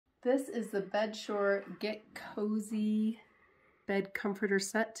This is the Bedsure Get Cozy Bed Comforter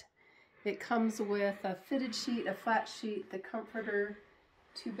Set. It comes with a fitted sheet, a flat sheet, the comforter,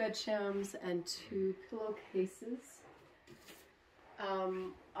 2 bed shams, and 2 pillowcases.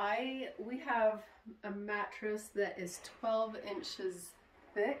 We have a mattress that is 12 inches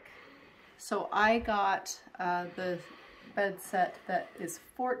thick. So I got the bed set that is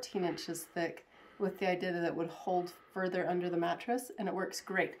 14 inches thick with the idea that it would hold further under the mattress, and it works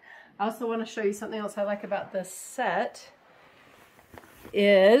great. I also want to show you something else I like about this set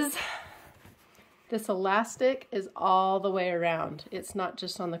is this elastic is all the way around. It's not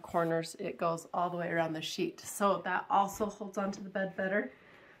just on the corners, it goes all the way around the sheet. So that also holds onto the bed better.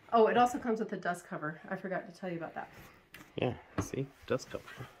 Oh, it also comes with a dust cover. I forgot to tell you about that. Yeah, see, dust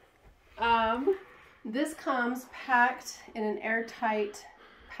cover. This comes packed in an airtight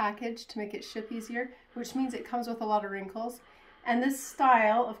package to make it ship easier, which means it comes with a lot of wrinkles. And this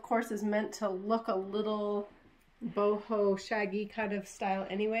style, of course, is meant to look a little boho, shaggy kind of style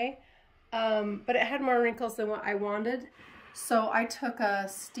anyway. But it had more wrinkles than what I wanted. So I took a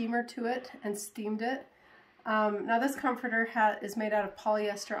steamer to it and steamed it. Now this comforter is made out of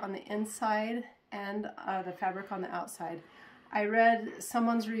polyester on the inside and the fabric on the outside. I read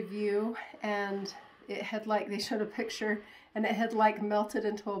someone's review and it had they showed a picture and it had melted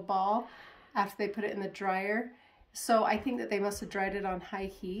into a ball after they put it in the dryer. So I think that they must have dried it on high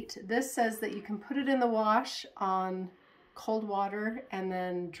heat. This says that you can put it in the wash on cold water and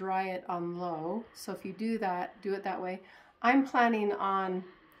then dry it on low. So if you do that, do it that way. I'm planning on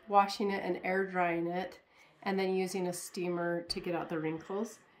washing it and air drying it and then using a steamer to get out the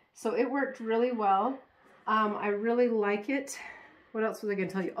wrinkles. So it worked really well. I really like it. What else was I going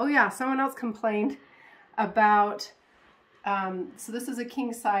to tell you? Oh yeah, someone else complained about, so this is a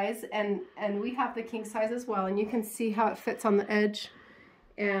king size and we have the king size as well, and you can see how it fits on the edge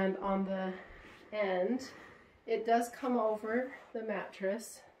and on the end. It does come over the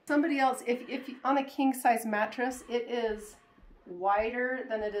mattress. Somebody else, if on a king size mattress, it is wider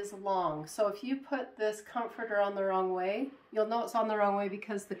than it is long. So if you put this comforter on the wrong way, you'll know it's on the wrong way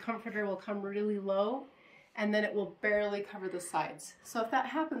because the comforter will come really low and then it will barely cover the sides. So if that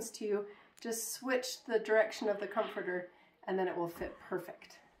happens to you, just switch the direction of the comforter and then it will fit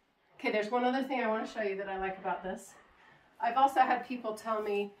perfect. Okay, there's one other thing I want to show you that I like about this. I've also had people tell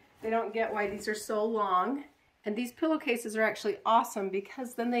me they don't get why these are so long. And these pillowcases are actually awesome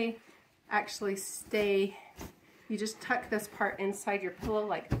because then they actually stay. You just tuck this part inside your pillow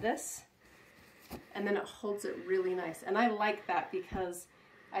like this, and then it holds it really nice. And I like that because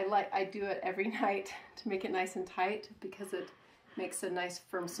I do it every night to make it nice and tight because it makes a nice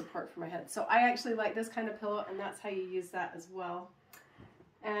firm support for my head. So I actually like this kind of pillow, and that's how you use that as well.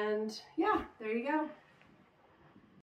 And yeah, there you go.